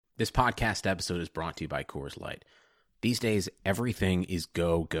This podcast episode is brought to you by Coors Light. These days, everything is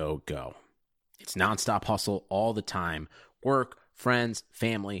go, go, go. It's nonstop hustle all the time. Work, friends,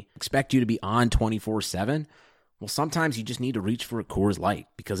 family, expect you to be on 24/7. Well, sometimes you just need to reach for a Coors Light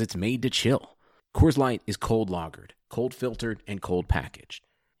because it's made to chill. Coors Light is cold lagered, cold filtered, and cold packaged.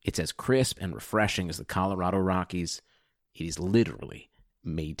 It's as crisp and refreshing as the Colorado Rockies. It is literally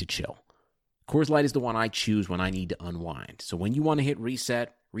made to chill. Coors Light is the one I choose when I need to unwind. So when you want to hit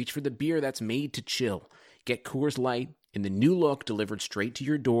reset, reach for the beer that's made to chill. Get Coors Light in the new look delivered straight to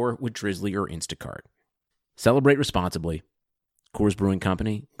your door with Drizzly or Instacart. Celebrate responsibly. Coors Brewing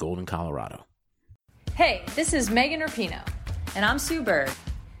Company, Golden, Colorado. Hey, this is Megan Rapinoe. And I'm Sue Bird.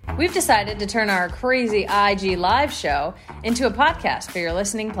 We've decided to turn our crazy IG live show into a podcast for your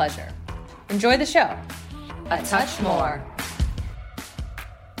listening pleasure. Enjoy the show. A Touch More.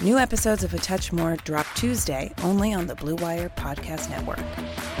 New episodes of A Touch More drop Tuesday only on the Blue Wire Podcast Network.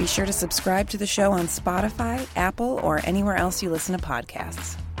 Be sure to subscribe to the show on Spotify, Apple, or anywhere else you listen to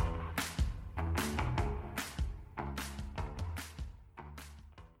podcasts.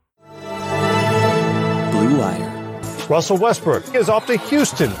 Blue Wire. Russell Westbrook is off to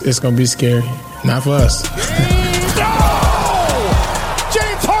Houston. It's going to be scary. Not for us. No!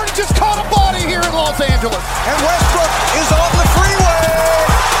 James Harden just caught a body here in Los Angeles. And Westbrook is on the freeway.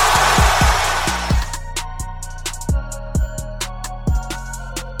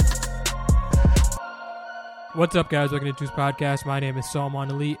 What's up, guys? Welcome to Juice Podcast. My name is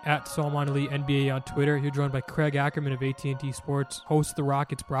Salman Ali, at Salman Ali NBA on Twitter. You're joined by Craig Ackerman of AT&T Sports, host of the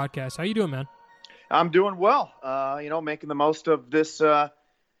Rockets broadcast. How you doing, man? I'm doing well. Making the most of this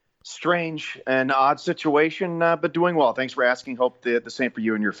strange and odd situation, but doing well. Thanks for asking. Hope the same for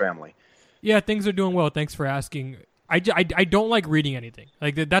you and your family. Yeah, things are doing well. Thanks for asking. I don't like reading anything.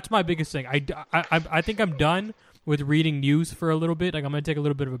 Like that's my biggest thing. I think I'm done with reading news for a little bit. Like I'm gonna take a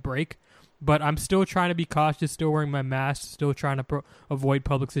little bit of a break. But I'm still trying to be cautious, still wearing my mask, still trying to avoid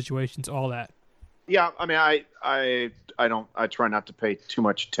public situations, all that. Yeah, I mean, I try not to pay too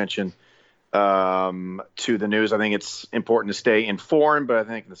much attention to the news. I think it's important to stay informed, but I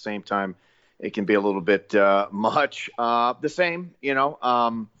think at the same time, it can be a little bit much. The same,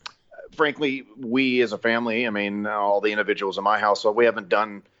 frankly, we as a family, I mean, all the individuals in my household, we haven't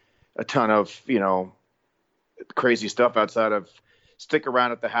done a ton of, crazy stuff outside of stick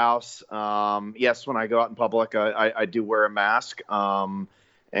around at the house. Yes, when I go out in public, I do wear a mask. I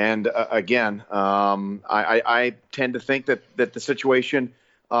tend to think that the situation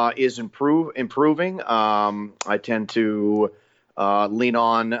is improving. I tend to lean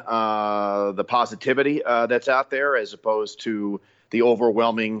on the positivity that's out there as opposed to the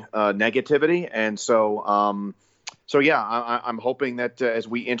overwhelming negativity. And so I'm hoping that as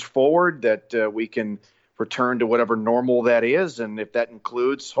we inch forward, that we can return to whatever normal that is. And if that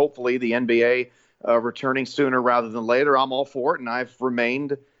includes, hopefully, the NBA returning sooner rather than later, I'm all for it. And I've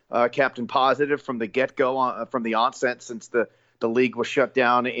remained Captain Positive from the get-go, from the onset since the league was shut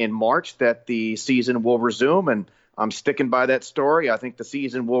down in March, that the season will resume. And I'm sticking by that story. I think the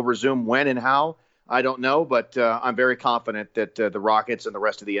season will resume. When and how, I don't know. But I'm very confident that the Rockets and the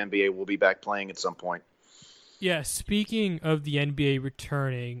rest of the NBA will be back playing at some point. Yeah, speaking of the NBA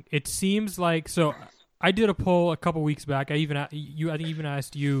returning, it seems like so. I did a poll a couple weeks back. I think even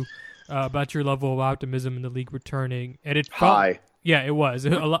asked you about your level of optimism in the league returning, and it felt, high. Yeah, it was,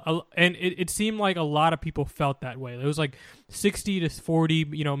 and it seemed like a lot of people felt that way. It was like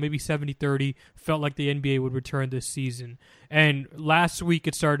 60-40, maybe 70-30. Felt like the NBA would return this season, and last week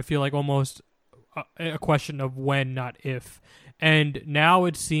it started to feel like almost a question of when, not if. And now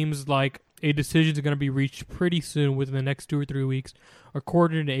it seems like a decision is going to be reached pretty soon, within the next 2 or 3 weeks,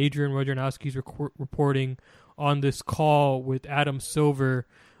 according to Adrian Wojnarowski's reporting on this call with Adam Silver,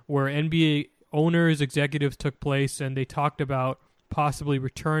 where NBA owners, executives took place, and they talked about possibly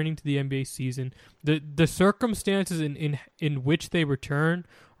returning to the NBA season. The circumstances in which they return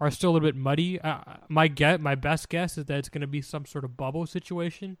are still a little bit muddy. My best guess is that it's going to be some sort of bubble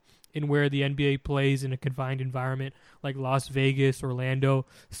situation in where the NBA plays in a confined environment like Las Vegas, Orlando,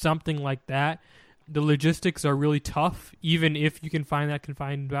 something like that. The logistics are really tough, even if you can find that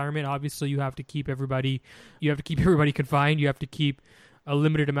confined environment. Obviously, you have to keep everybody confined. You have to keep a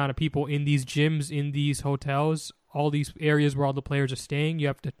limited amount of people in these gyms, in these hotels, all these areas where all the players are staying. You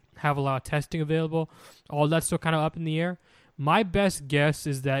have to have a lot of testing available. All that's still kind of up in the air. My best guess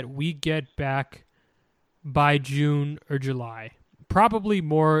is that we get back by June or July. Probably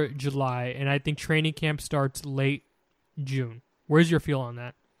more July, and I think training camp starts late June. Where's your feel on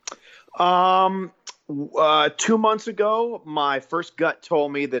that? 2 months ago, my first gut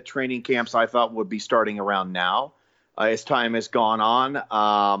told me that training camps I thought would be starting around now. as time has gone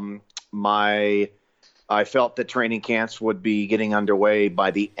on. I felt that training camps would be getting underway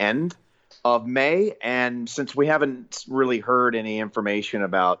by the end of May. And since we haven't really heard any information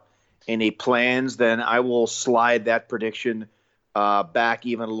about any plans, then I will slide that prediction back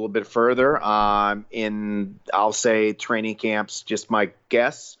even a little bit further. I'll say training camps, just my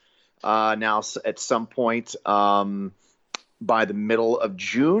guess. Now at some point by the middle of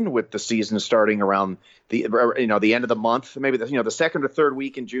June, with the season starting around the end of the month, maybe the second or third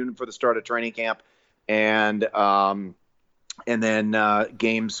week in June for the start of training camp, and then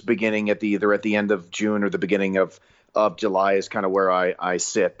games beginning either at the end of June or the beginning of July is kind of where I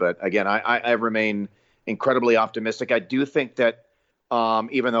sit. But again, I remain incredibly optimistic. I do think that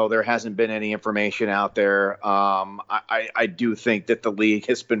even though there hasn't been any information out there, I do think that the league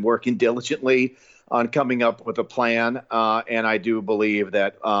has been working diligently on coming up with a plan. And I do believe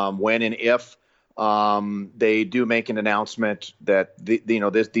that when and if they do make an announcement that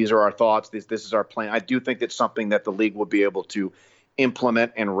these are our thoughts, this is our plan, I do think that's something that the league will be able to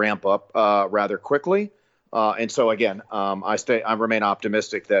implement and ramp up rather quickly. And so again, I remain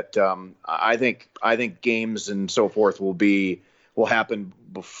optimistic that I think games and so forth will happen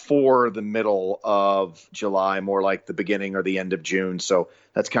before the middle of July, more like the beginning or the end of June. So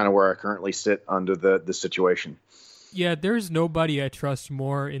that's kind of where I currently sit under the situation. Yeah, there's nobody I trust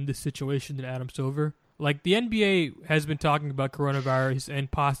more in this situation than Adam Silver. Like, the NBA has been talking about coronavirus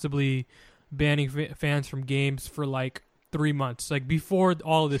and possibly banning fans from games for like 3 months, like before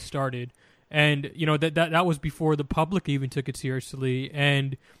all of this started. And, that was before the public even took it seriously.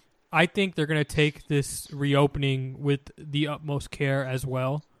 And I think they're going to take this reopening with the utmost care as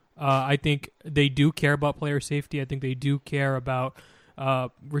well. I think they do care about player safety. I think they do care about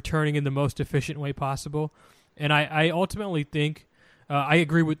returning in the most efficient way possible. And I ultimately think I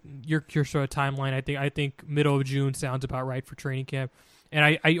agree with your sort of timeline. I think middle of June sounds about right for training camp.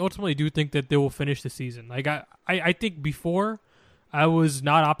 And I ultimately do think that they will finish the season. Like I think before I was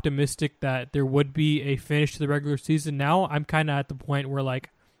not optimistic that there would be a finish to the regular season. Now I'm kind of at the point where like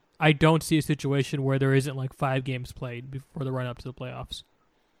I don't see a situation where there isn't like 5 games played before the run up to the playoffs.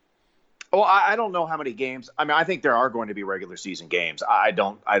 Well, I don't know how many games. I mean, I think there are going to be regular season games. I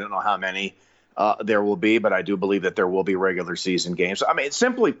don't know how many there will be, but I do believe that there will be regular season games. I mean,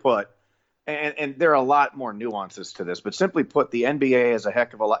 simply put, and there are a lot more nuances to this, but simply put, the NBA has a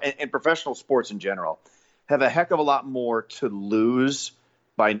heck of a lot, and professional sports in general have a heck of a lot more to lose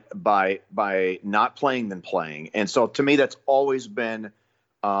by not playing than playing. And so to me, that's always been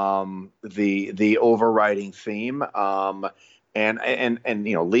the overriding theme. And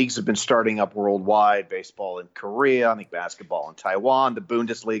leagues have been starting up worldwide, baseball in Korea, I think basketball in Taiwan, the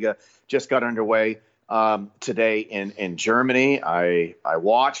Bundesliga just got underway today in Germany. I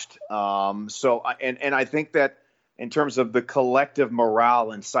watched. So I think that in terms of the collective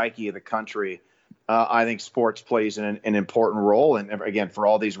morale and psyche of the country, I think sports plays an important role. And again, for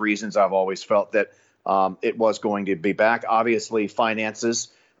all these reasons, I've always felt that it was going to be back. Obviously, finances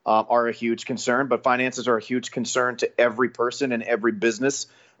are a huge concern, but finances are a huge concern to every person and every business,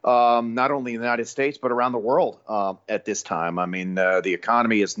 not only in the United States, but around the world at this time. I mean, the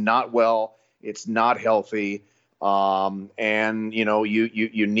economy is not well. It's not healthy. And,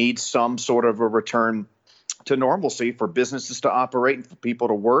 you need some sort of a return to normalcy for businesses to operate and for people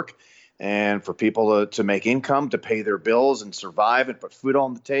to work and for people to make income, to pay their bills and survive and put food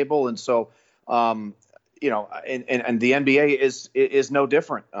on the table. And so, and the NBA is no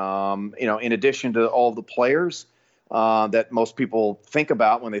different. In addition to all the players that most people think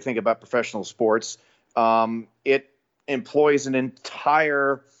about when they think about professional sports, it employs an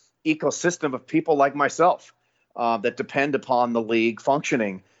entire ecosystem of people like myself that depend upon the league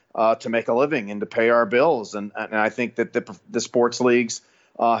functioning to make a living and to pay our bills. And I think that the sports leagues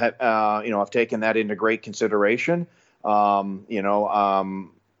have taken that into great consideration. From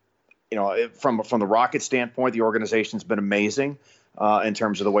the Rocket standpoint, the organization's been amazing in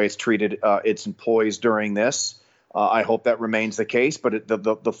terms of the way it's treated its employees during this. I hope that remains the case. But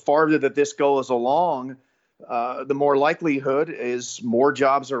the farther that this goes along, the more likelihood is more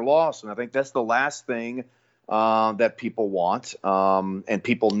jobs are lost. And I think that's the last thing that people want and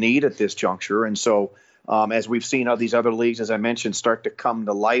people need at this juncture. And so as we've seen how these other leagues, as I mentioned, start to come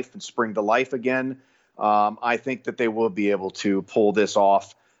to life and spring to life again, I think that they will be able to pull this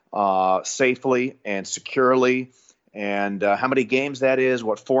off safely and securely. And how many games that is,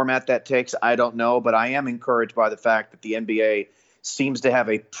 what format that takes, I don't know. But I am encouraged by the fact that the NBA seems to have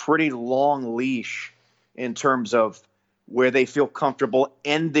a pretty long leash in terms of where they feel comfortable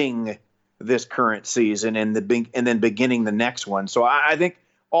ending this current season and then beginning the next one. So I think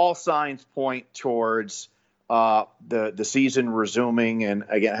all signs point towards the season resuming, and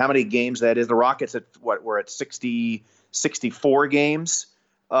again, how many games that is. The Rockets we're at 64 games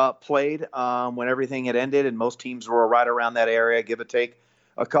played when everything had ended, and most teams were right around that area, give or take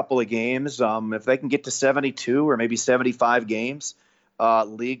a couple of games. If they can get to 72 or maybe 75 games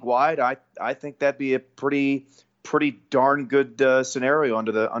league wide, I think that'd be a pretty darn good scenario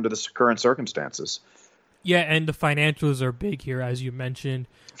under the current circumstances. Yeah, and the financials are big here, as you mentioned.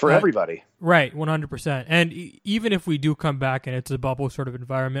 For everybody. Right, 100%. And even if we do come back and it's a bubble sort of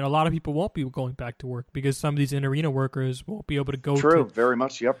environment, a lot of people won't be going back to work because some of these in-arena workers won't be able to go True, very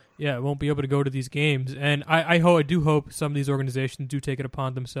much, yep. Yeah, won't be able to go to these games. And I do hope some of these organizations do take it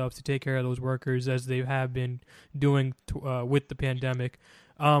upon themselves to take care of those workers as they have been doing with the pandemic.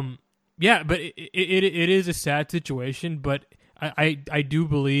 Yeah, but it is a sad situation, but I do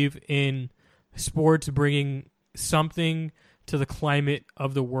believe in sports bringing something to the climate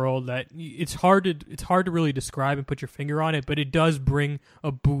of the world that it's hard to really describe and put your finger on it, but it does bring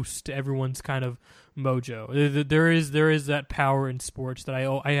a boost to everyone's kind of mojo. There is that power in sports that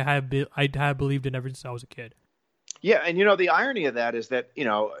I have believed in ever since I was a kid. Yeah, and the irony of that is that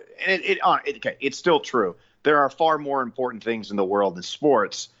it's still true. There are far more important things in the world than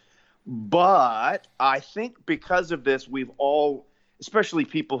sports, but I think because of this, we've all, especially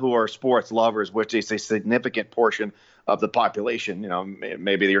people who are sports lovers, which is a significant portion of the population.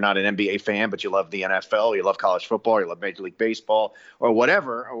 Maybe you're not an NBA fan, but you love the NFL, you love college football, you love Major League Baseball, or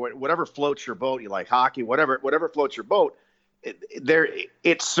whatever floats your boat. You like hockey, whatever floats your boat.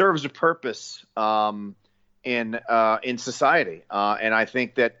 It serves a purpose in society, and I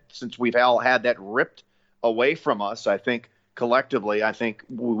think that since we've all had that ripped away from us, I think collectively,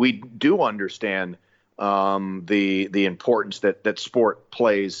 we do understand the importance that sport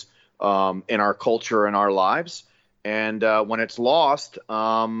plays in our culture and our lives. And when it's lost,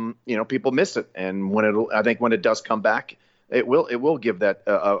 people miss it. And I think when it does come back, it will give that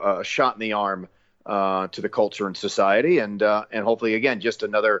a shot in the arm to the culture and society, and hopefully again just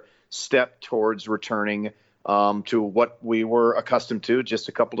another step towards returning to what we were accustomed to just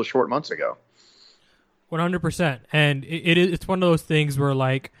a couple of short months ago. 100%, and it's one of those things where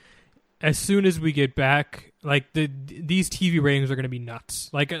like, as soon as we get back, like these TV ratings are going to be nuts.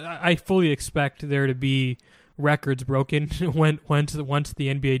 Like I fully expect there to be records broken once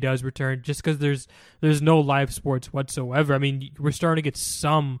the NBA does return, just because there's no live sports whatsoever. I mean, we're starting to get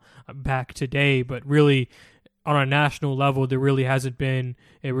some back today, but really on a national level, there really hasn't been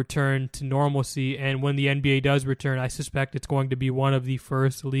a return to normalcy. And when the NBA does return, I suspect it's going to be one of the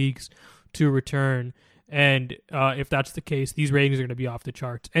first leagues to return. And if that's the case, these ratings are going to be off the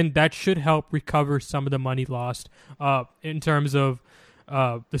charts. And that should help recover some of the money lost in terms of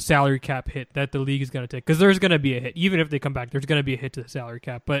the salary cap hit that the league is going to take. Because there's going to be a hit. Even if they come back, there's going to be a hit to the salary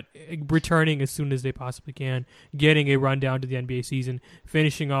cap. But returning as soon as they possibly can, getting a rundown to the NBA season,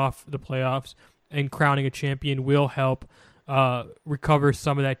 finishing off the playoffs, and crowning a champion will help recover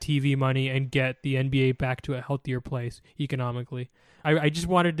some of that TV money and get the NBA back to a healthier place economically. I just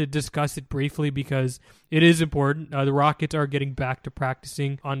wanted to discuss it briefly because it is important. The Rockets are getting back to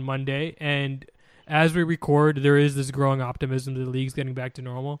practicing on Monday, and as we record, there is this growing optimism that the league's getting back to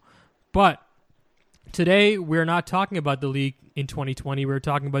normal. But today, we're not talking about the league in 2020. We're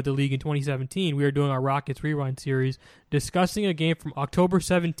talking about the league in 2017. We are doing our Rockets Rewind series, discussing a game from October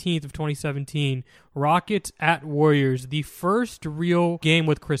 17th of 2017, Rockets at Warriors, the first real game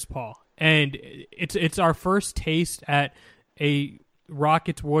with Chris Paul. And it's our first taste at a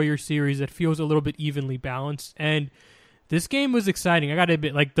Rockets-Warriors series that feels a little bit evenly balanced. And this game was exciting. I got to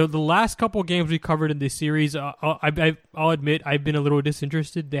admit, like the last couple of games we covered in this series, I'll admit I've been a little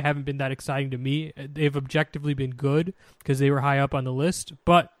disinterested. They haven't been that exciting to me. They've objectively been good because they were high up on the list.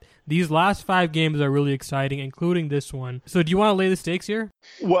 But these last 5 games are really exciting, including this one. So do you want to lay the stakes here?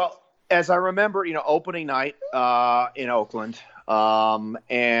 Well, as I remember, opening night in Oakland,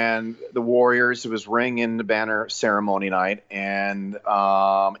 and the Warriors, it was ring in the banner ceremony night, and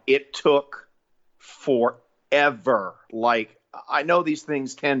it took forever. Like, I know these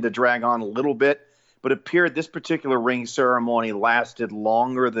things tend to drag on a little bit, but it appeared this particular ring ceremony lasted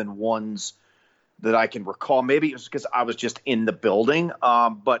longer than ones that I can recall. Maybe it was because I was just in the building,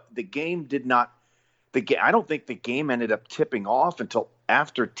 but the game did not. I don't think the game ended up tipping off until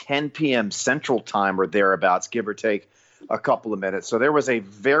after 10 p.m. Central Time or thereabouts, give or take a couple of minutes. So there was a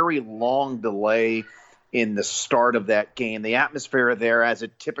very long delay in the start of that game. The atmosphere there, as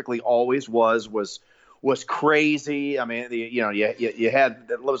it typically always was crazy. I mean,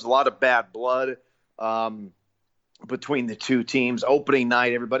 there was a lot of bad blood between the two teams. Opening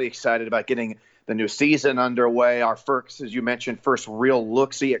night, everybody excited about getting the new season underway. Our first, as you mentioned, first real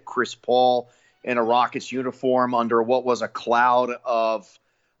look-see at Chris Paul in a Rockets uniform under what was a cloud of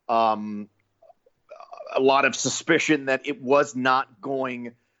a lot of suspicion that it was not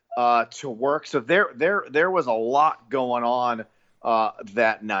going to work. So there was a lot going on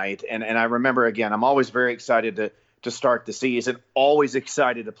that night. And I remember, again, I'm always very excited to start the season, always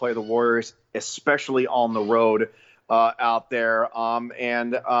excited to play the Warriors, especially on the road out there.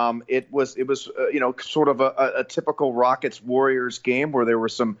 It was sort of a typical Rockets Warriors game where there were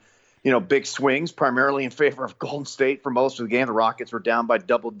some, big swings, primarily in favor of Golden State for most of the game. The Rockets were down by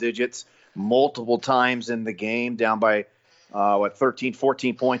double digits multiple times in the game, down by 13,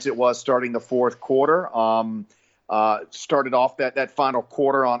 14 points it was starting the fourth quarter. Started off that final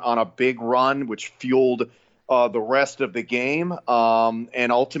quarter on a big run, which fueled the rest of the game.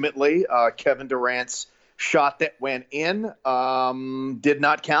 And ultimately, Kevin Durant's shot that went in did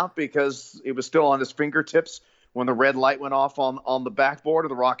not count because it was still on his fingertips when the red light went off on the backboard,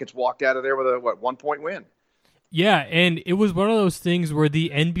 and the Rockets walked out of there with a 1-point win. Yeah, and it was one of those things where the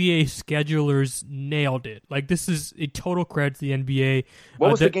NBA schedulers nailed it. Like, this is a total credit to the NBA.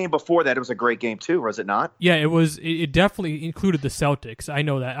 What was the game before that? It was a great game, too, was it not? Yeah, it was. It definitely included the Celtics. I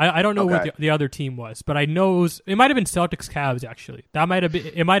know that. I don't know what the other team was, but I know it might have been Celtics-Cavs, actually.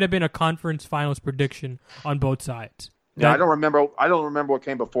 It might have been a conference finals prediction on both sides. Yeah, I don't remember what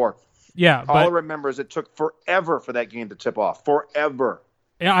came before. Yeah, all I remember is it took forever for that game to tip off. Forever.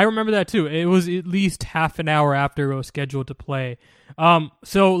 Yeah, I remember that too. It was at least half an hour after it was scheduled to play.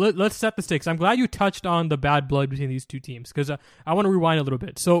 So let's set the stakes. I'm glad you touched on the bad blood between these two teams because I want to rewind a little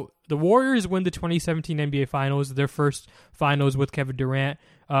bit. So the Warriors win the 2017 NBA Finals, their first finals with Kevin Durant.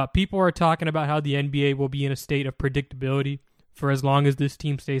 People are talking about how the NBA will be in a state of predictability for as long as this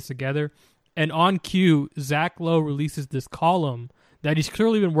team stays together. And on cue, Zach Lowe releases this column that he's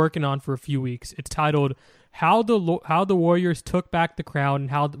clearly been working on for a few weeks. It's titled How the Warriors Took Back the Crown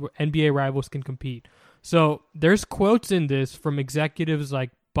and How the NBA Rivals Can Compete. So there's quotes in this from executives like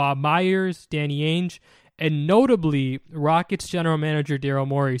Bob Myers, Danny Ainge, and notably Rockets general manager Daryl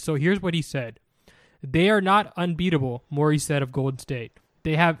Morey. So here's what he said. They are not unbeatable, Morey said of Golden State.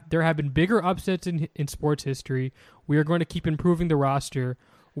 There have been bigger upsets in sports history. We are going to keep improving the roster.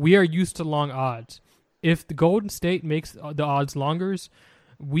 We are used to long odds. If the Golden State makes the odds longer,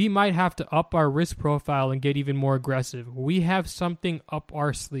 we might have to up our risk profile and get even more aggressive. We have something up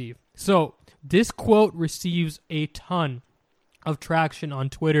our sleeve. So this quote receives a ton of traction on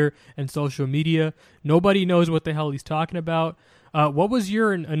Twitter and social media. Nobody knows what the hell he's talking about. What was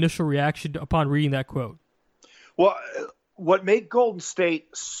your initial reaction upon reading that quote? Well, what made Golden State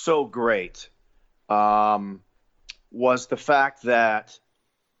so great was the fact that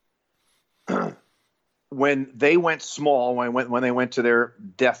when they went small, when they went to their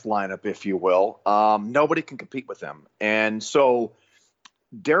death lineup, if you will, nobody can compete with them. And so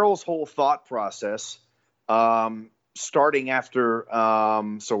Daryl's whole thought process, starting after,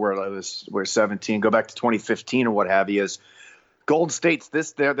 we're 17, go back to 2015 or what have you, is Golden State's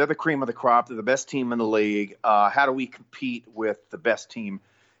they're the cream of the crop. They're the best team in the league. How do we compete with the best team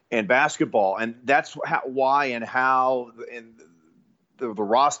in basketball? And that's why the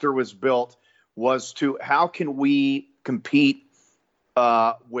roster was built, was to how can we compete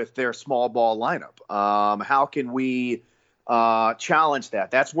with their small ball lineup? How can we challenge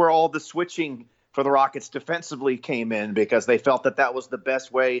that? That's where all the switching for the Rockets defensively came in, because they felt that was the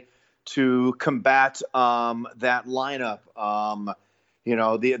best way to combat that lineup.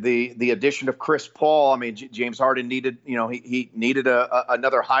 The addition of Chris Paul. I mean, James Harden needed, he needed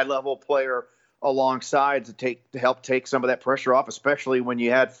another high level player alongside to help take some of that pressure off, especially when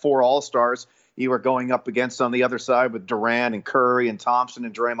you had 4 All-Stars you were going up against on the other side with Durant and Curry and Thompson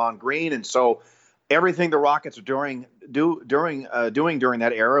and Draymond Green. And so everything the Rockets are doing during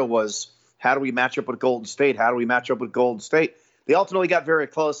that era was, how do we match up with Golden State? How do we match up with Golden State? They ultimately got very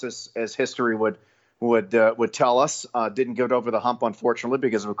close, as history would tell us. Didn't get over the hump, unfortunately,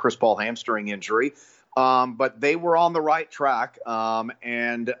 because of a Chris Paul hamstring injury. But they were on the right track,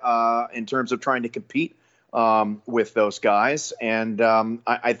 and in terms of trying to compete with those guys. And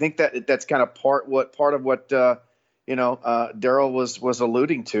I think that's kind of part of what Daryl was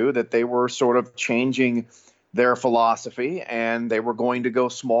alluding to, that they were sort of changing their philosophy, and they were going to go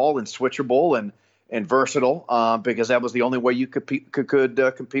small and switchable and versatile, because that was the only way you could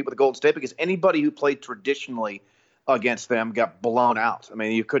compete with Golden State, because anybody who played traditionally against them got blown out. I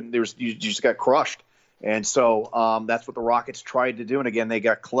mean, you just got crushed. And so that's what the Rockets tried to do. And again, they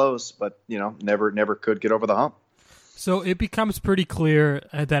got close, but never could get over the hump. So it becomes pretty clear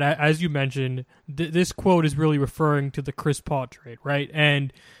that, as you mentioned, this quote is really referring to the Chris Paul trade, right?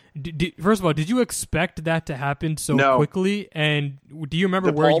 And First of all, did you expect that to happen so No. quickly? And do you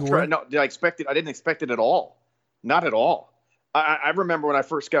remember where you were? No, I didn't expect it at all. Not at all. I remember when I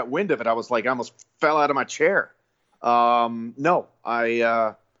first got wind of it, I was like, I almost fell out of my chair. No,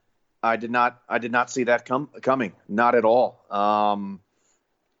 I did not see that coming. Not at all.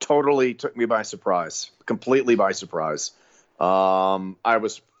 Totally took me by surprise. Completely by surprise. I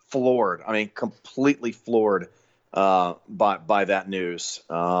was floored. I mean, completely floored by that news.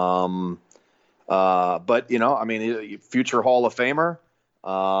 But I mean, future Hall of Famer,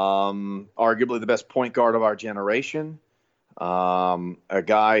 arguably the best point guard of our generation, a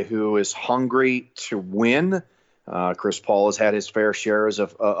guy who is hungry to win. Chris Paul has had his fair shares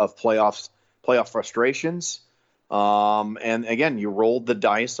of playoff frustrations. And again, you rolled the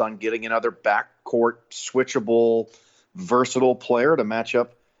dice on getting another backcourt switchable, versatile player to match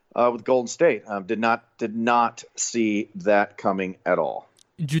up with Golden State. Did not see that coming at all.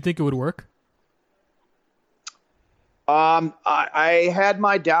 Did you think it would work? I had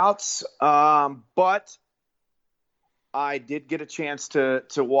my doubts, but I did get a chance to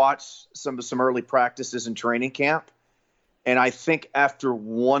watch some early practices in training camp, and I think after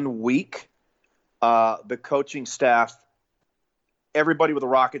 1 week, the coaching staff, everybody with the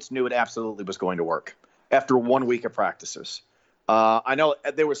Rockets knew it absolutely was going to work after 1 week of practices. I know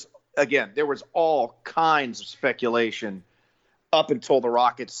there was all kinds of speculation up until the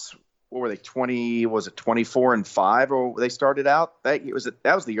Rockets. What were they? 24-5, or they started out? That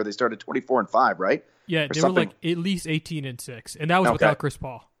was the year they started 24-5, right? Yeah, they were like at least 18-6, and that was without Chris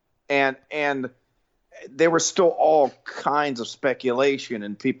Paul. And there was still all kinds of speculation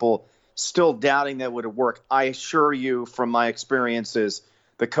and people still doubting that would work. I assure you, from my experiences,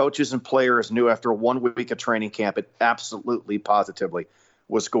 the coaches and players knew after 1 week of training camp it absolutely, positively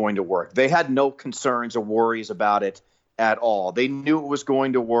was going to work. They had no concerns or worries about it at all. They knew it was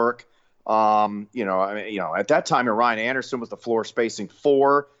going to work. At that time, Ryan Anderson was the floor spacing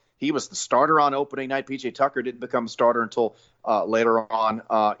 4. He was the starter on opening night. PJ Tucker didn't become a starter until later on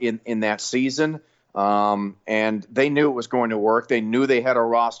in that season. And they knew it was going to work. They knew they had a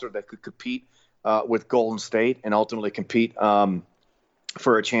roster that could compete with Golden State and ultimately compete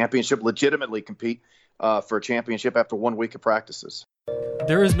for a championship, legitimately compete for a championship after 1 week of practices.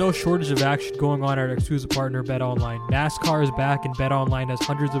 There is no shortage of action going on at our exclusive partner, BetOnline. NASCAR is back, and BetOnline has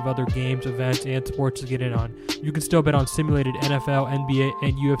hundreds of other games, events, and sports to get in on. You can still bet on simulated NFL, NBA,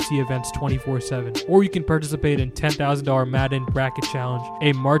 and UFC events 24/7. Or you can participate in $10,000 Madden Bracket Challenge,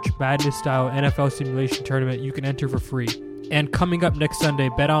 a March Madness-style NFL simulation tournament you can enter for free. And coming up next Sunday,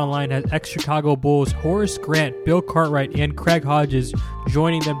 BetOnline has ex-Chicago Bulls Horace Grant, Bill Cartwright, and Craig Hodges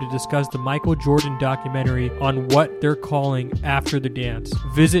joining them to discuss the Michael Jordan documentary on what they're calling After the Dance.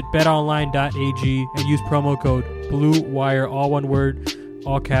 Visit betonline.ag and use promo code BLUEWIRE, all one word,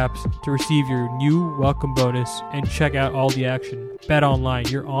 all caps, to receive your new welcome bonus and check out all the action.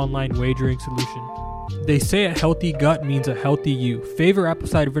 BetOnline, your online wagering solution. They say a healthy gut means a healthy you. Favor apple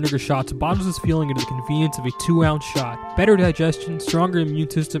cider vinegar shots bottles this feeling into the convenience of a 2-ounce shot. Better digestion, stronger immune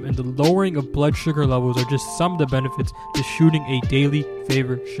system, and the lowering of blood sugar levels are just some of the benefits to shooting a daily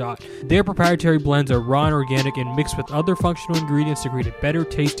Favor shot. Their proprietary blends are raw and organic and mixed with other functional ingredients to create a better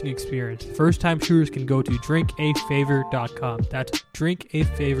tasting experience. First-time shooters can go to drinkafavor.com. That's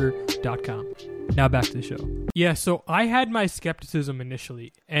drinkafavor.com. Now back to the show. Yeah, so I had my skepticism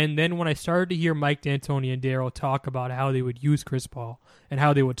initially, and then when I started to hear Mike D'Antoni and Daryl talk about how they would use Chris Paul and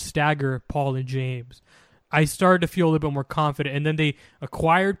how they would stagger Paul and James, I started to feel a little bit more confident. And then they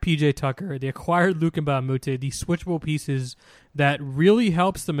acquired PJ Tucker, they acquired Luka Mbamute, these switchable pieces that really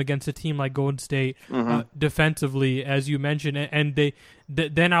helps them against a team like Golden State defensively, as you mentioned. And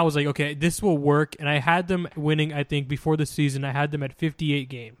then I was like, okay, this will work. And I had them winning. I think before the season, I had them at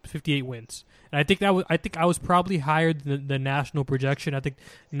 58 wins. And I think I was probably higher than the national projection. I think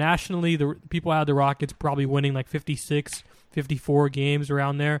nationally, the people had the Rockets probably winning like 56, 54 games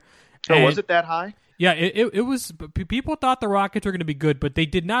around there. So was it that high? Yeah, it was. People thought the Rockets were going to be good, but they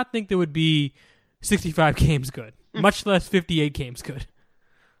did not think they would be 65 games good, much less 58 games good.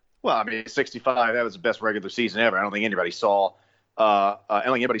 Well, I mean, 65, that was the best regular season ever. I don't think anybody saw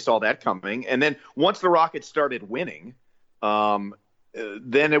that coming. And then once the Rockets started winning,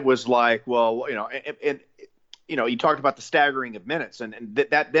 then it was like, well, you talked about the staggering of minutes, and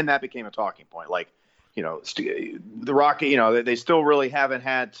that became a talking point. Like, the Rocket, they still really haven't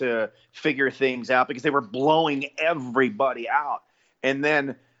had to figure things out because they were blowing everybody out. And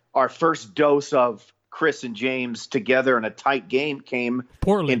then our first dose of Chris and James together in a tight game came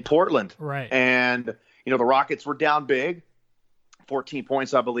in Portland. Right. And, the Rockets were down big. 14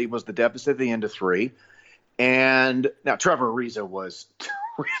 points, I believe, was the deficit at the end of 3. And now Trevor Ariza was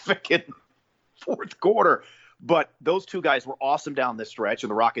horrific in fourth quarter. But those two guys were awesome down the stretch,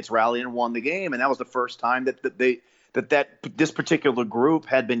 and the Rockets rallied and won the game. And that was the first time that this particular group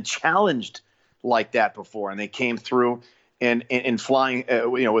had been challenged like that before, and they came through in flying,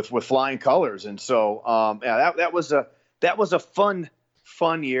 with flying colors. And so, that was a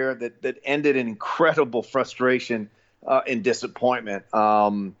fun year that ended in incredible frustration and disappointment.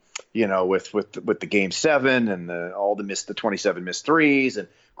 With the Game 7 and the 27 missed threes and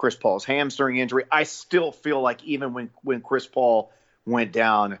Chris Paul's hamstring injury. I still feel like even when Chris Paul went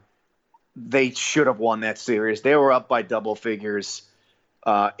down, they should have won that series. They were up by double figures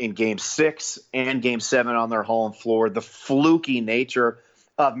in Game 6 and Game 7 on their home floor. The fluky nature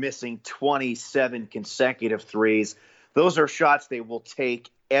of missing 27 consecutive threes. Those are shots they will take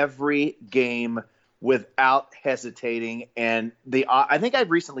every game without hesitating. And I think I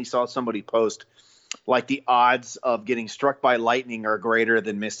recently saw somebody post like the odds of getting struck by lightning are greater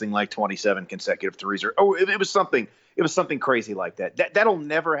than missing like 27 consecutive threes. It was something crazy like that. That'll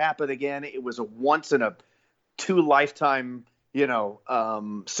never happen again. It was a once in a two lifetime,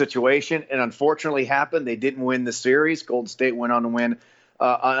 situation, and unfortunately happened. They didn't win the series. Golden State went on to win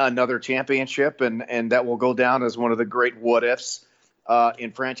another championship, and that will go down as one of the great what ifs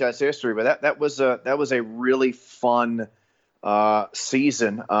in franchise history. But that was a really fun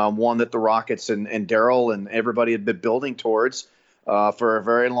season, one that the Rockets and Daryl and everybody had been building towards for a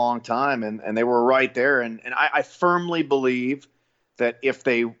very long time, and they were right there. And I firmly believe that if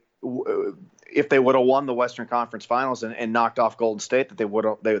they would have won the Western Conference Finals and knocked off Golden State, that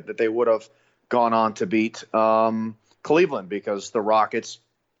they would have gone on to beat Cleveland, because the Rockets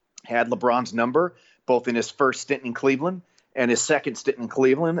had LeBron's number both in his first stint in Cleveland and his second stint in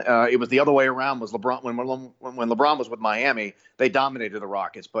Cleveland. It was the other way around. Was LeBron when LeBron was with Miami, they dominated the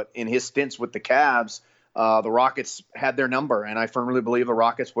Rockets, but in his stints with the Cavs, the Rockets had their number, and I firmly believe the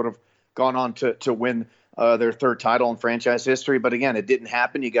Rockets would have gone on to win their third title in franchise history. But again, it didn't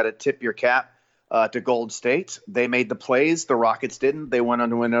happen. You got to tip your cap to Golden State. They made the plays. The Rockets didn't. They went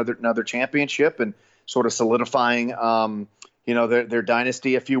on to win another championship and sort of solidifying, their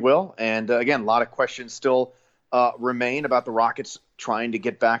dynasty, if you will. And again, a lot of questions still remain about the Rockets trying to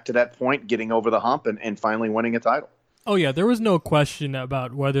get back to that point, getting over the hump, and finally winning a title. Oh yeah, there was no question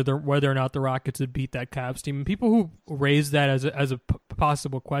about whether or not the Rockets would beat that Cavs team. And people who raise that as a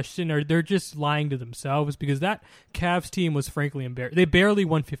possible question they're just lying to themselves, because that Cavs team was frankly embarrassed. They barely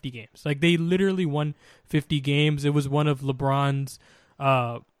won 50 games. Like, they literally won 50 games. It was one of LeBron's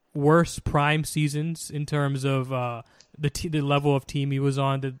worst prime seasons in terms of the level of team he was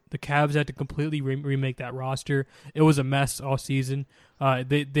on. The Cavs had to completely remake that roster. It was a mess all season.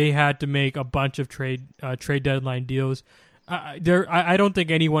 They had to make a bunch of trade deadline deals. I don't think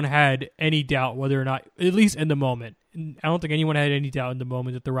anyone had any doubt whether or not, at least in the moment, I don't think anyone had any doubt in the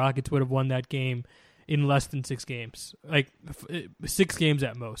moment that the Rockets would have won that game in less than 6 games, like 6 games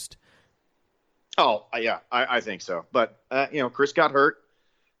at most. Oh yeah, I think so. But Chris got hurt,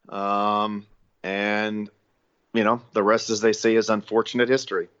 and the rest, as they say, is unfortunate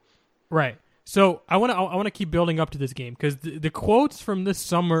history. Right. So I want to keep building up to this game, because the quotes from this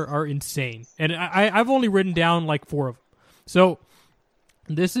summer are insane, and I've only written down like 4 of them. So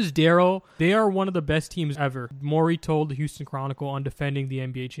this is Daryl. They are one of the best teams ever. Morey told the Houston Chronicle on defending the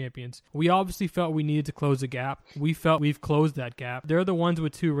NBA champions. We obviously felt we needed to close the gap. We felt we've closed that gap. They're the ones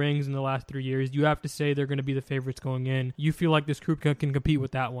with 2 rings in the last 3 years. You have to say they're going to be the favorites going in. You feel like this group can compete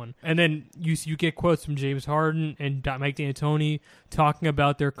with that one. And then you get quotes from James Harden and Mike D'Antoni talking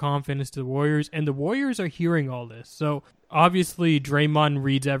about their confidence to the Warriors. And the Warriors are hearing all this. So obviously Draymond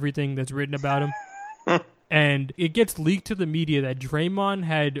reads everything that's written about him. And it gets leaked to the media that Draymond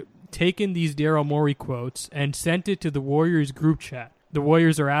had taken these Daryl Morey quotes and sent it to the Warriors group chat. The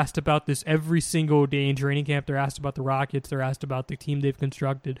Warriors are asked about this every single day in training camp. They're asked about the Rockets. They're asked about the team they've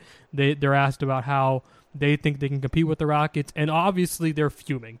constructed. They're asked about how they think they can compete with the Rockets. And obviously they're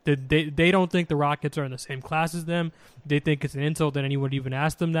fuming. They don't think the Rockets are in the same class as them. They think it's an insult that anyone would even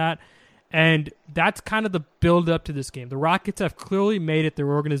ask them that. And that's kind of the build-up to this game. The Rockets have clearly made it their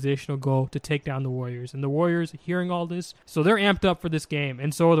organizational goal to take down the Warriors. And the Warriors are hearing all this, so they're amped up for this game.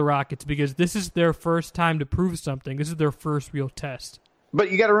 And so are the Rockets, because this is their first time to prove something. This is their first real test.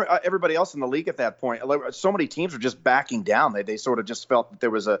 But you got to everybody else in the league at that point. So many teams were just backing down. They sort of just felt that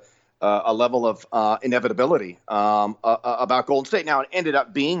there was a level of inevitability about Golden State. Now, it ended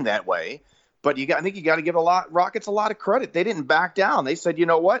up being that way. But I think you got to give Rockets a lot of credit. They didn't back down. They said, you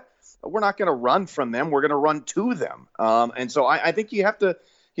know what? We're not going to run from them. We're going to run to them. And so I think you have to,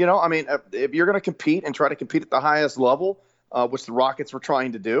 if you're going to compete and try to compete at the highest level, which the Rockets were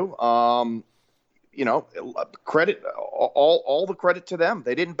trying to do, credit, all the credit to them.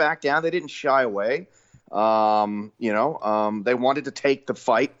 They didn't back down. They didn't shy away. They wanted to take the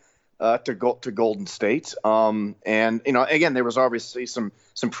fight to Golden State. And again, there was obviously some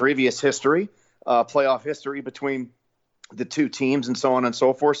previous history, playoff history between the two teams, and so on and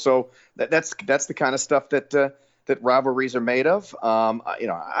so forth. So that's the kind of stuff that rivalries are made of. I'm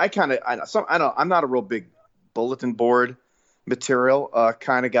not a real big bulletin board material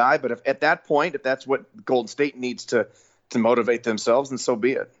kind of guy, but at that point, if that's what Golden State needs to motivate themselves, then so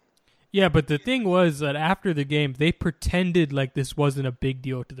be it. Yeah, but the thing was that after the game, they pretended like this wasn't a big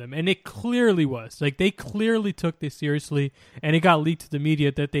deal to them, and it clearly was. Like, they clearly took this seriously, and it got leaked to the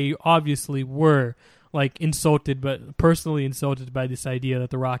media that they obviously were personally insulted by this idea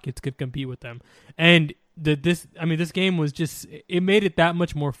that the Rockets could compete with them. And this game was just, it made it that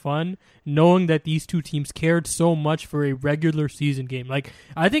much more fun knowing that these two teams cared so much for a regular season game. Like,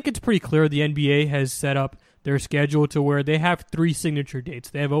 I think it's pretty clear the NBA has set up their schedule to where they have 3 signature dates.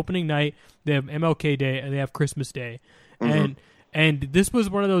 They have opening night, they have MLK Day, and they have Christmas Day. Mm-hmm. And this was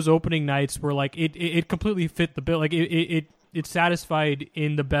one of those opening nights where like it completely fit the bill. Like it satisfied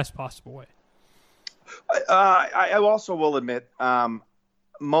in the best possible way. I also will admit,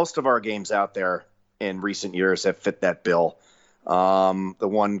 most of our games out there in recent years have fit that bill. The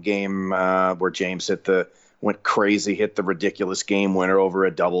one game where James went crazy, hit the ridiculous game winner over a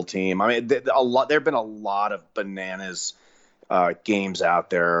double team. I mean, there have been a lot of bananas games out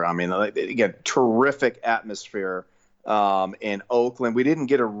there. I mean, again, terrific atmosphere in Oakland. We didn't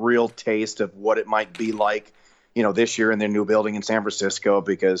get a real taste of what it might be like, this year in their new building in San Francisco,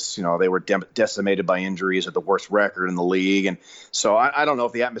 because, they were decimated by injuries at the worst record in the league. And so I don't know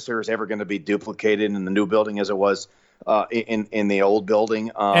if the atmosphere is ever going to be duplicated in the new building as it was in the old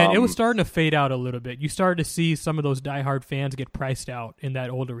building. And it was starting to fade out a little bit. You started to see some of those diehard fans get priced out in that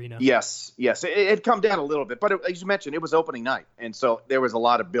old arena. Yes. It had come down a little bit. But as you mentioned, it was opening night. And so there was a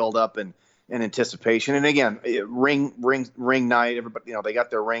lot of build-up and anticipation. And again, ring night, everybody, they got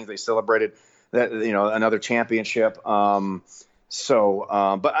their rings. They celebrated that, another championship. But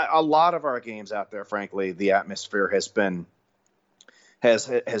a lot of our games out there, frankly, the atmosphere has been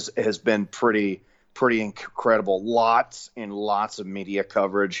pretty incredible. Lots and lots of media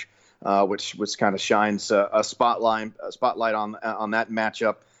coverage, which kind of shines a spotlight on that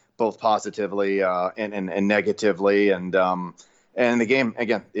matchup, both positively and negatively. And the game,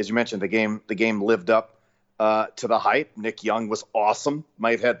 again, as you mentioned, the game lived up to the hype. Nick Young was awesome.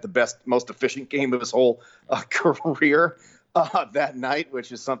 Might have had the most efficient game of his whole career that night,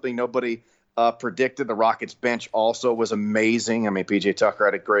 which is something nobody predicted. The Rockets bench also was amazing. I mean, PJ Tucker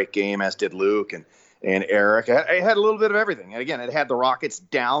had a great game, as did Luke and Eric. It had a little bit of everything. And again, it had the Rockets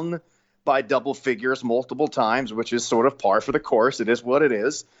down by double figures multiple times, which is sort of par for the course. It is what it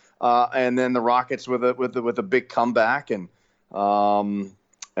is. And then the Rockets with a big comeback and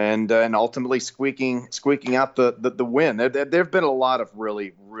ultimately squeaking out the win. There've been a lot of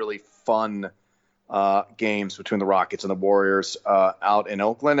really, really fun games between the Rockets and the Warriors out in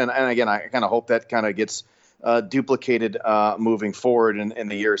Oakland. And again, I kind of hope that kind of gets duplicated moving forward in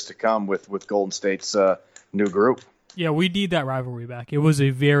the years to come with Golden State's new group. Yeah, we need that rivalry back. It was a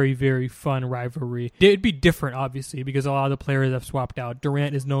very, very fun rivalry. It'd be different, obviously, because a lot of the players have swapped out.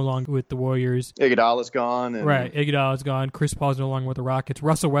 Durant is no longer with the Warriors. Iguodala's gone. Right, Iguodala's gone. Chris Paul's no longer with the Rockets.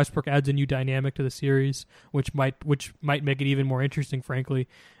 Russell Westbrook adds a new dynamic to the series, which might make it even more interesting, frankly.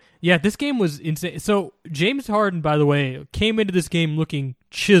 Yeah, this game was insane. So James Harden, by the way, came into this game looking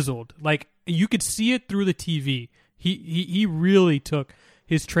chiseled. Like, you could see it through the TV. He really took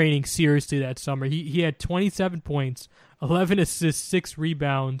his training seriously that summer. He had 27 points, 11 assists, 6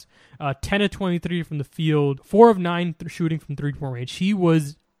 rebounds, 10 of 23 from the field, 4 of 9 shooting from three-point range. He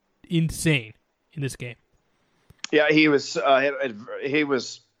was insane in this game. Yeah, he was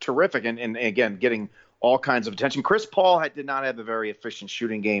terrific, and again, getting all kinds of attention. Chris Paul did not have a very efficient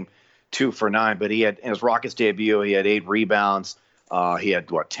shooting game, 2 for 9, but he had, in his Rockets debut, he had 8 rebounds. He had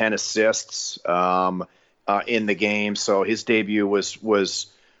 10 assists in the game, so his debut was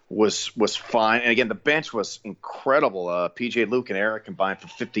fine. And again, the bench was incredible. PJ, Luke, and Eric combined for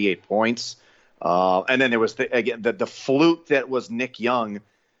 58 points. And then there was the flute that was Nick Young,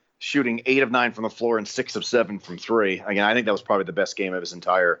 shooting 8 of 9 from the floor and 6 of 7 from 3. Again, I think that was probably the best game of his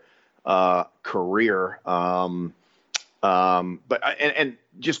entire career. But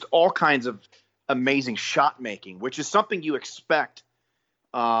just all kinds of amazing shot making, which is something you expect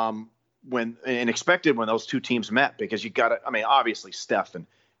when those two teams met, because you got to, obviously Steph and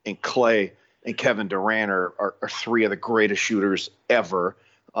Clay and Kevin Durant are 3 of the greatest shooters ever.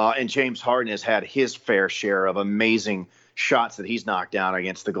 And James Harden has had his fair share of amazing shots that he's knocked down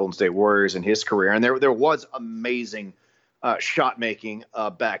against the Golden State Warriors in his career. And there was amazing shot making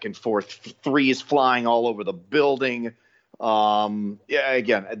back and forth, threes flying all over the building.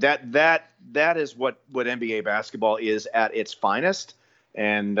 Again, that is what NBA basketball is at its finest.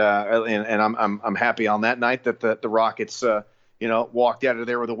 And I'm happy on that night that the Rockets walked out of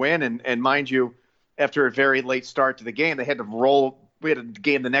there with a win. And mind you, after a very late start to the game, they had to roll. We had a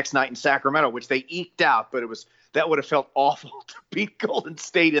game the next night in Sacramento, which they eked out, but that would have felt awful to beat Golden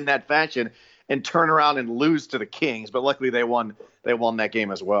State in that fashion and turn around and lose to the Kings. But luckily they won that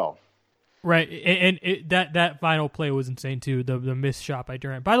game as well. Right. And that final play was insane too. The missed shot by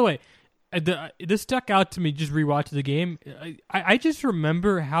Durant. By the way, this stuck out to me just rewatching the game. I just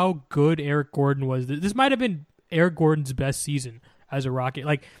remember how good Eric Gordon was. This might have been Eric Gordon's best season as a Rocket.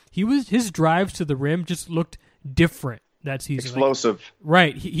 Like his drives to the rim just looked different that season. Explosive.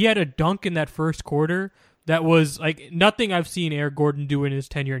 Right. He had a dunk in that first quarter that was like nothing I've seen Eric Gordon do in his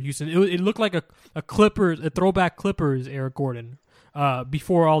tenure in Houston. It looked like a throwback Clippers Eric Gordon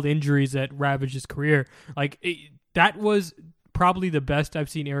before all the injuries that ravaged his career. That was probably the best I've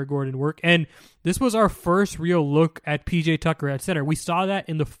seen Eric Gordon work. And this was our first real look at PJ Tucker at center. We saw that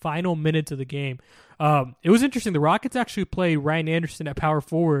in the final minutes of the game. It was interesting. The Rockets actually played Ryan Anderson at power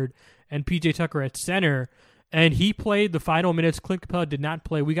forward and PJ Tucker at center. And he played the final minutes. Clint Capella did not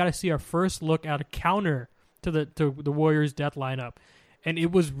play. We got to see our first look at a counter to the Warriors' death lineup. And it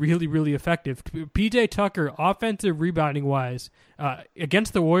was really, really effective. PJ Tucker, offensive rebounding-wise,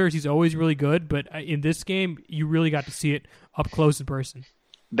 against the Warriors, he's always really good. But in this game, you really got to see it up close in person.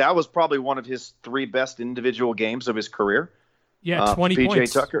 That was probably one of his 3 best individual games of his career. Yeah, 20 PJ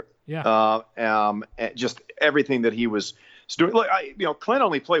points. Tucker. Yeah. Just everything that he was doing. Look, Clint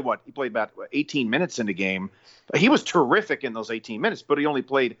only played He played about 18 minutes in the game. He was terrific in those 18 minutes, but he only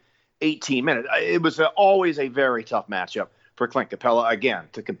played 18 minutes. It was always a very tough matchup for Clint Capella. Again,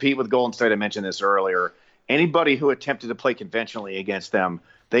 to compete with Golden State, I mentioned this earlier, anybody who attempted to play conventionally against them,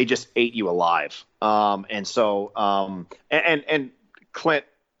 they just ate you alive. And Clint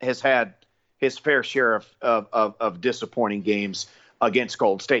has had his fair share of disappointing games against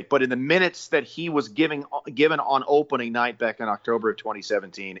Golden State. But in the minutes that he was given on opening night back in October of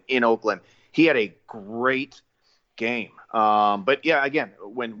 2017 in Oakland, he had a great game. But yeah, again,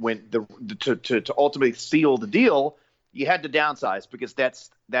 when to ultimately seal the deal, you had to downsize because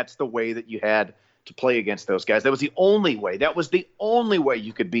that's the way that you had to play against those guys. That was the only way. That was the only way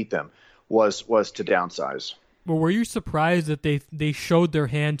you could beat them was to downsize. Well, were you surprised that they showed their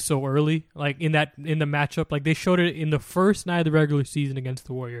hand so early, like in the matchup? Like they showed it in the first night of the regular season against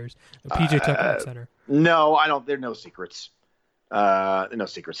the Warriors. PJ Tucker at center. No, I don't. There are no secrets. There are no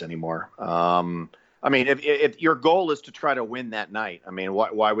secrets anymore. I mean, if your goal is to try to win that night, I mean,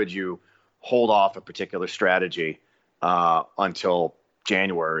 why would you hold off a particular strategy until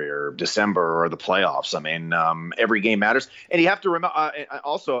January or December or the playoffs? I mean, every game matters, and you have to remember.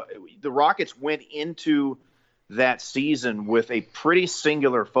 Also, the Rockets went into that season with a pretty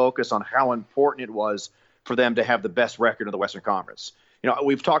singular focus on how important it was for them to have the best record in the Western Conference.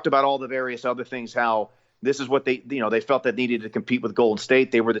 We've talked about all the various other things, how this is what they felt that needed to compete with Golden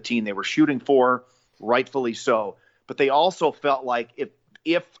State. They were the team they were shooting for, rightfully so. But they also felt like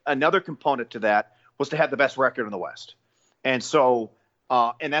if another component to that was to have the best record in the West. And so,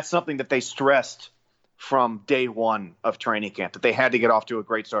 and that's something that they stressed from day one of training camp, that they had to get off to a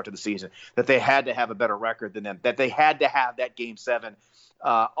great start to the season, that they had to have a better record than them, that they had to have that Game 7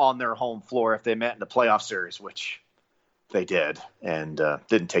 on their home floor if they met in the playoff series, which they did, and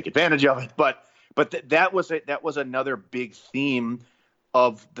didn't take advantage of it. But that was another big theme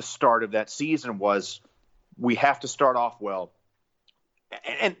of the start of that season was we have to start off well.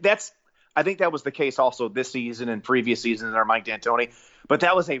 And I think that was the case also this season and previous seasons under Mike D'Antoni. But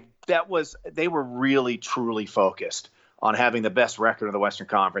they were really truly focused on having the best record of the Western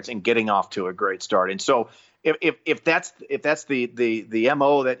Conference and getting off to a great start. And so if that's the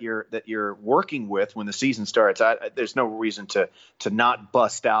MO that you're working with when the season starts, there's no reason to not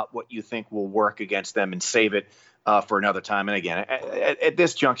bust out what you think will work against them and save it for another time. And again, at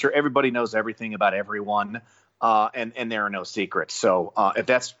this juncture, everybody knows everything about everyone. And there are no secrets. So if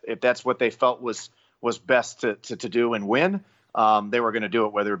that's what they felt was best to do and win, they were going to do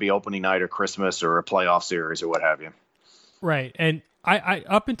it, whether it be opening night or Christmas or a playoff series or what have you. Right. And I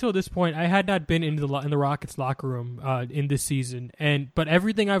up until this point, I had not been in the Rockets locker room in this season. But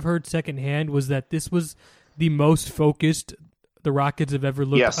everything I've heard secondhand was that this was the most focused the Rockets have ever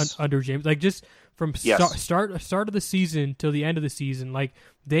looked under James. Like just from start of the season till the end of the season, like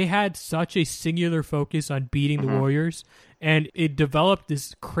they had such a singular focus on beating the Warriors, and it developed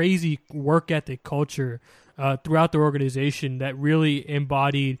this crazy work ethic culture throughout the organization that really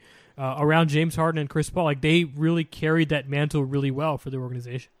embodied around James Harden and Chris Paul. Like, they really carried that mantle really well for the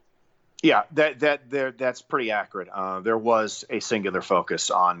organization. Yeah, that's pretty accurate. There was a singular focus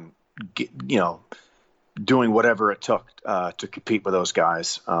on, doing whatever it took to compete with those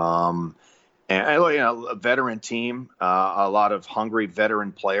guys. And a veteran team, a lot of hungry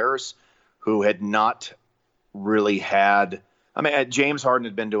veteran players who had not really had. I mean, James Harden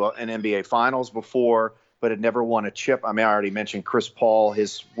had been to an NBA Finals before, but had never won a chip. I mean, I already mentioned Chris Paul,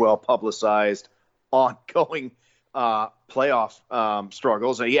 his well-publicized, ongoing playoff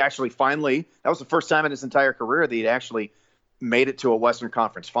struggles. And he actually finally, that was the first time in his entire career that he'd actually made it to a Western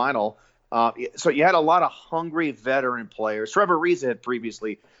Conference final. So you had a lot of hungry veteran players. Trevor Ariza had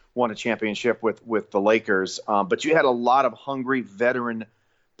previously won a championship with the Lakers, but you had a lot of hungry veteran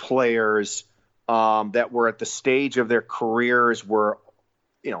players that were at the stage of their careers where,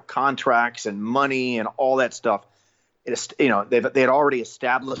 contracts and money and all that stuff, they had already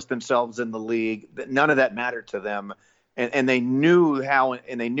established themselves in the league. None of that mattered to them, and they knew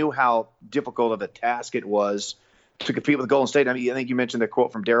how difficult of a task it was to compete with Golden State. I mean, I think you mentioned the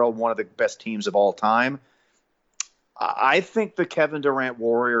quote from Daryl, one of the best teams of all time. I think the Kevin Durant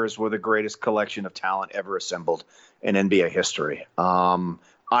Warriors were the greatest collection of talent ever assembled in NBA history.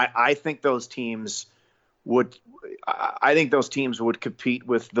 I think those teams would compete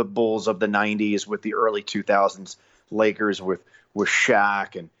with the Bulls of the 90s, with the early 2000s Lakers, with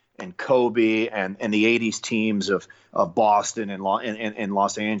Shaq and Kobe and the 80s teams of Boston and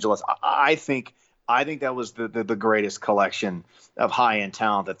Los Angeles. I think that was the greatest collection of high-end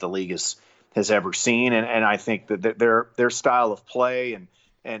talent that the league has ever seen, and I think that their style of play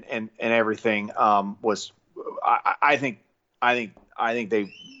and everything was. I think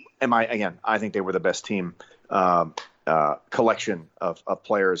they were the best team collection of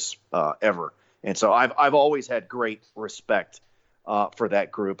players ever, and so I've always had great respect for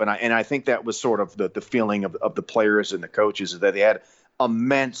that group, and I think that was sort of the feeling of the players and the coaches, is that they had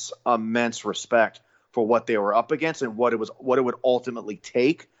immense respect for what they were up against and what it would ultimately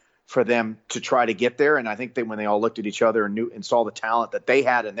take for them to try to get there. And I think that when they all looked at each other and saw the talent that they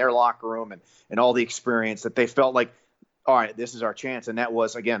had in their locker room and all the experience, that they felt like, all right, this is our chance. And that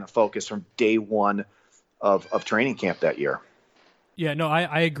was, again, a focus from day one of training camp that year. Yeah, no,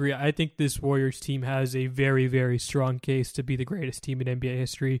 I agree. I think this Warriors team has a very, very strong case to be the greatest team in NBA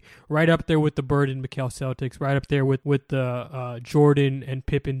history. Right up there with the Bird and McHale Celtics. Right up there with the Jordan and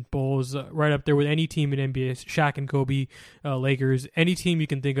Pippen Bulls. Right up there with any team in NBA, Shaq and Kobe Lakers. Any team you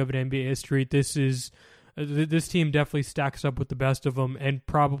can think of in NBA history. This team definitely stacks up with the best of them and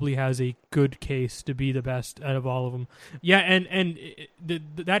probably has a good case to be the best out of all of them. Yeah, and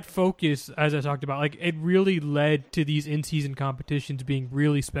that focus, as I talked about, like, it really led to these in-season competitions being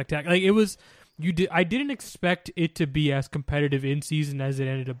really spectacular. Like, it was, I didn't expect it to be as competitive in-season as it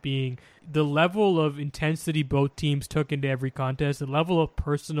ended up being. The level of intensity both teams took into every contest, the level of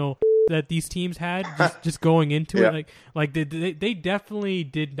personal that these teams had just going into it, like they definitely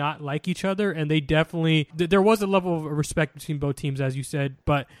did not like each other, and they definitely, there was a level of respect between both teams, as you said,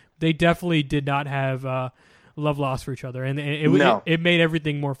 but they definitely did not have love lost for each other, and it made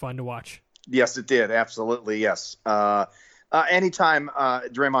everything more fun to watch. Yes, it did, absolutely, yes. Anytime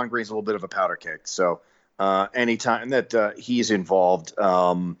Draymond Green's a little bit of a powder keg, so anytime that he's involved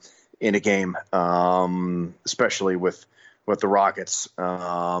in a game, especially with the Rockets,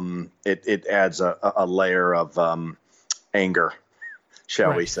 it adds a layer of anger,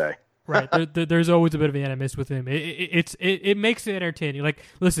 shall we say. Right. There's always a bit of animus with him. It makes it entertaining. Like,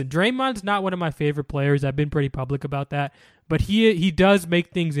 listen, Draymond's not one of my favorite players. I've been pretty public about that. But he does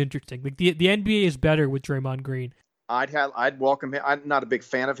make things interesting. Like, the NBA is better with Draymond Green. I'd welcome him. I'm not a big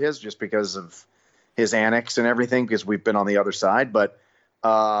fan of his just because of his antics and everything, because we've been on the other side. But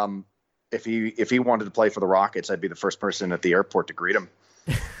if he wanted to play for the Rockets, I'd be the first person at the airport to greet him.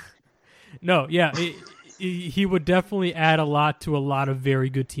 No, yeah, he would definitely add a lot to a lot of very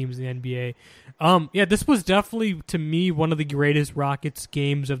good teams in the NBA. Yeah, this was definitely, to me, one of the greatest Rockets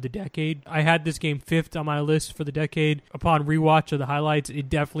games of the decade. I had this game 5th on my list for the decade. Upon rewatch of the highlights, it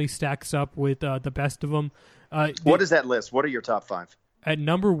definitely stacks up with the best of them. What is that list? What are your top 5? At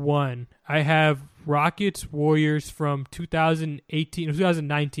number 1, I have Rockets Warriors from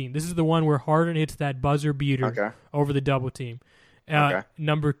 2019. This is the one where Harden hits that buzzer beater over the double team.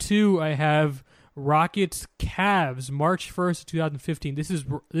 Number 2, I have Rockets Cavs March 1st, 2015. This is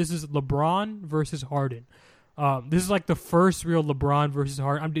LeBron versus Harden. This is like the first real LeBron versus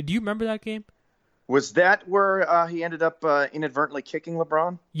Harden. Do you remember that game? Was that where he ended up inadvertently kicking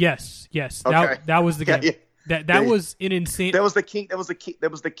LeBron? Yes. Okay. That was the game. That was an insane. That was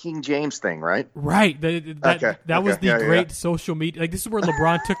the King James thing, right? Right. That was the great social media. Like, this is where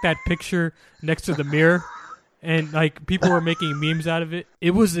LeBron took that picture next to the mirror, and like people were making memes out of it.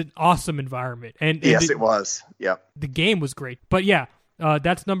 It was an awesome environment, and yes, it was. Yep. The game was great, but yeah.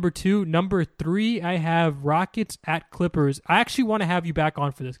 That's number 2. Number 3, I have Rockets at Clippers. I actually want to have you back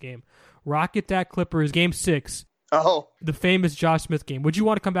on for this game. Rockets at Clippers, Game 6. Oh. The famous Josh Smith game. Would you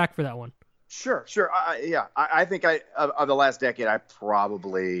want to come back for that one? Sure. I think of the last decade, I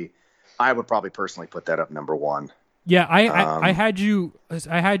would probably personally put that up number 1. Yeah, I had you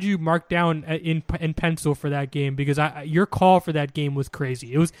marked down in pencil for that game because your call for that game was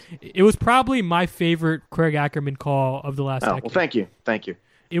crazy. It was probably my favorite Craig Ackerman call of the last decade. Well, thank you.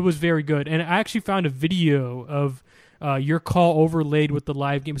 It was very good, and I actually found a video of your call overlaid with the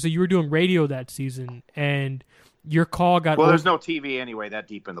live game. So you were doing radio that season, and your call got. Well, there's no TV anyway that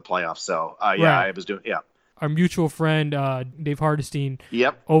deep in the playoffs, so right. I was doing. Our mutual friend, Dave Hardestein,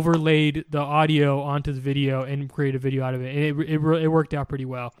 yep, overlaid the audio onto the video and created a video out of it. And it worked out pretty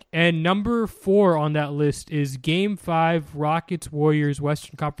well. And number 4 on that list is Game 5, Rockets-Warriors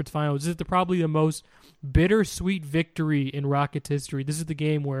Western Conference Finals. This is probably the most bittersweet victory in Rockets history. This is the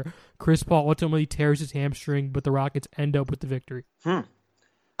game where Chris Paul ultimately tears his hamstring, but the Rockets end up with the victory.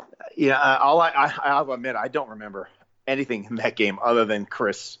 Yeah, I'll admit, I don't remember anything in that game other than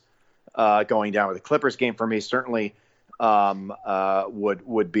Chris going down with the Clippers game. For me, certainly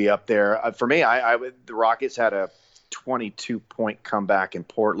would be up there. For me, the Rockets had a 22-point comeback in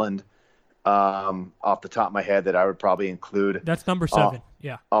Portland off the top of my head that I would probably include. That's number 7.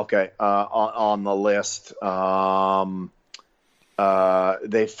 Yeah. Okay. On the list.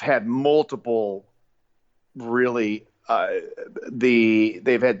 They've had multiple really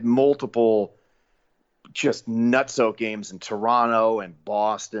they've had multiple just nutso games in Toronto and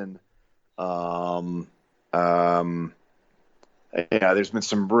Boston. There's been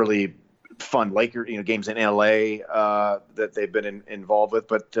some really fun Lakers, games in LA that they've been involved with,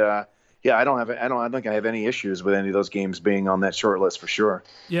 but I don't think I have any issues with any of those games being on that short list for sure.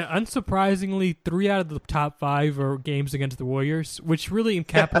 Yeah, unsurprisingly, 3 out of the top 5 are games against the Warriors, which really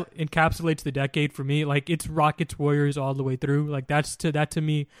encapsulates the decade for me. Like, it's Rockets Warriors all the way through. Like, that to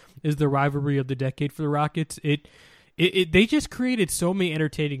me is the rivalry of the decade for the Rockets. They just created so many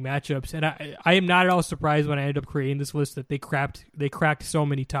entertaining matchups, and I am not at all surprised when I ended up creating this list that they cracked so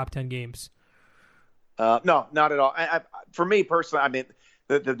many top 10 games. No, not at all. For me personally, I mean,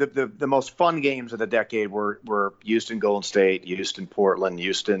 the most fun games of the decade were Houston, Golden State, Houston, Portland,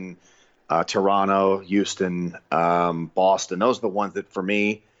 Houston, Toronto, Houston, Boston. Those are the ones that for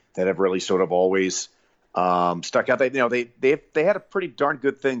me that have really sort of always stuck out. They had a pretty darn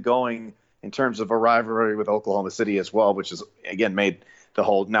good thing going in terms of a rivalry with Oklahoma City as well, which has again made the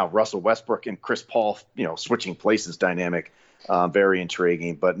whole now Russell Westbrook and Chris Paul switching places dynamic very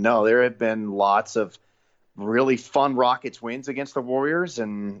intriguing. But no, there have been lots of really fun Rockets wins against the Warriors,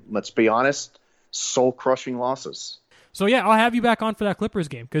 and let's be honest, soul-crushing losses. So yeah, I'll have you back on for that Clippers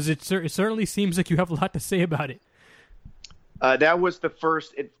game because it certainly seems like you have a lot to say about it. That was the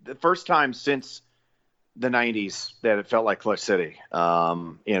first time since the 90s that it felt like Clutch City.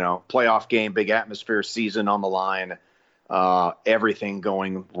 Playoff game, big atmosphere, season on the line, everything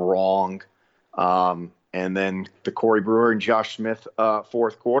going wrong, and then the Corey Brewer and Josh Smith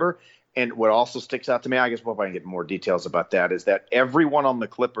fourth quarter. And what also sticks out to me, I guess if I can get more details about that, is that everyone on the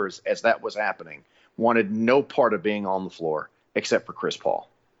Clippers, as that was happening, wanted no part of being on the floor except for Chris Paul.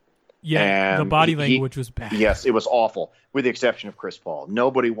 Yeah, and the body language was bad. Yes, it was awful, with the exception of Chris Paul.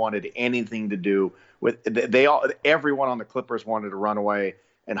 Nobody wanted anything to do with everyone on the Clippers wanted to run away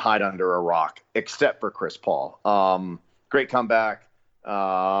and hide under a rock, except for Chris Paul. Great comeback.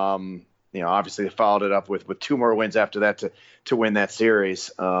 Obviously they followed it up with 2 more wins after that to win that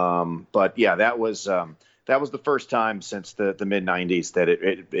series. But yeah, that was the first time since the mid 90s that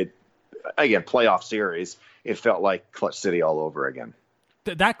it again, playoff series, it felt like Clutch City all over again.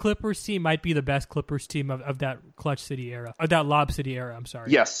 That Clippers team might be the best Clippers team of that Clutch City era, of that Lob City era. I'm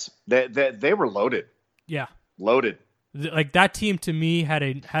sorry. Yes, they were loaded. Yeah, loaded. Like that team to me had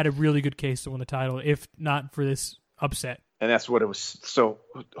a really good case to win the title, if not for this upset. And that's what it was so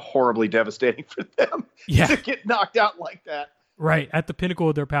horribly devastating for them to get knocked out like that. Right, at the pinnacle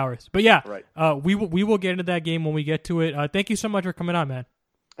of their powers. But yeah, right. We will get into that game when we get to it. Thank you so much for coming on, man.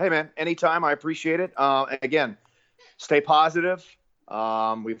 Hey, man, anytime. I appreciate it. Again, stay positive.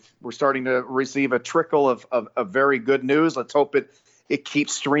 We're starting to receive a trickle of very good news. Let's hope it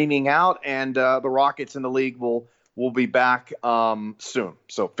keeps streaming out, and the Rockets in the league will be back soon.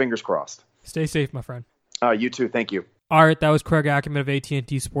 So fingers crossed. Stay safe, my friend. You too. Thank you. All right, that was Craig Ackerman of AT&T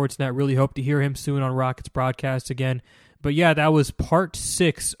Sportsnet. Really hope to hear him soon on Rockets broadcast again. But yeah, that was part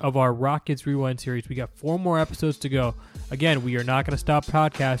 6 of our Rockets Rewind series. We got 4 more episodes to go. Again, we are not going to stop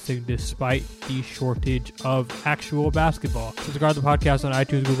podcasting despite the shortage of actual basketball. Subscribe to the podcast on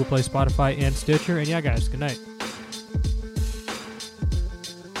iTunes, Google Play, Spotify, and Stitcher. And yeah, guys, good night.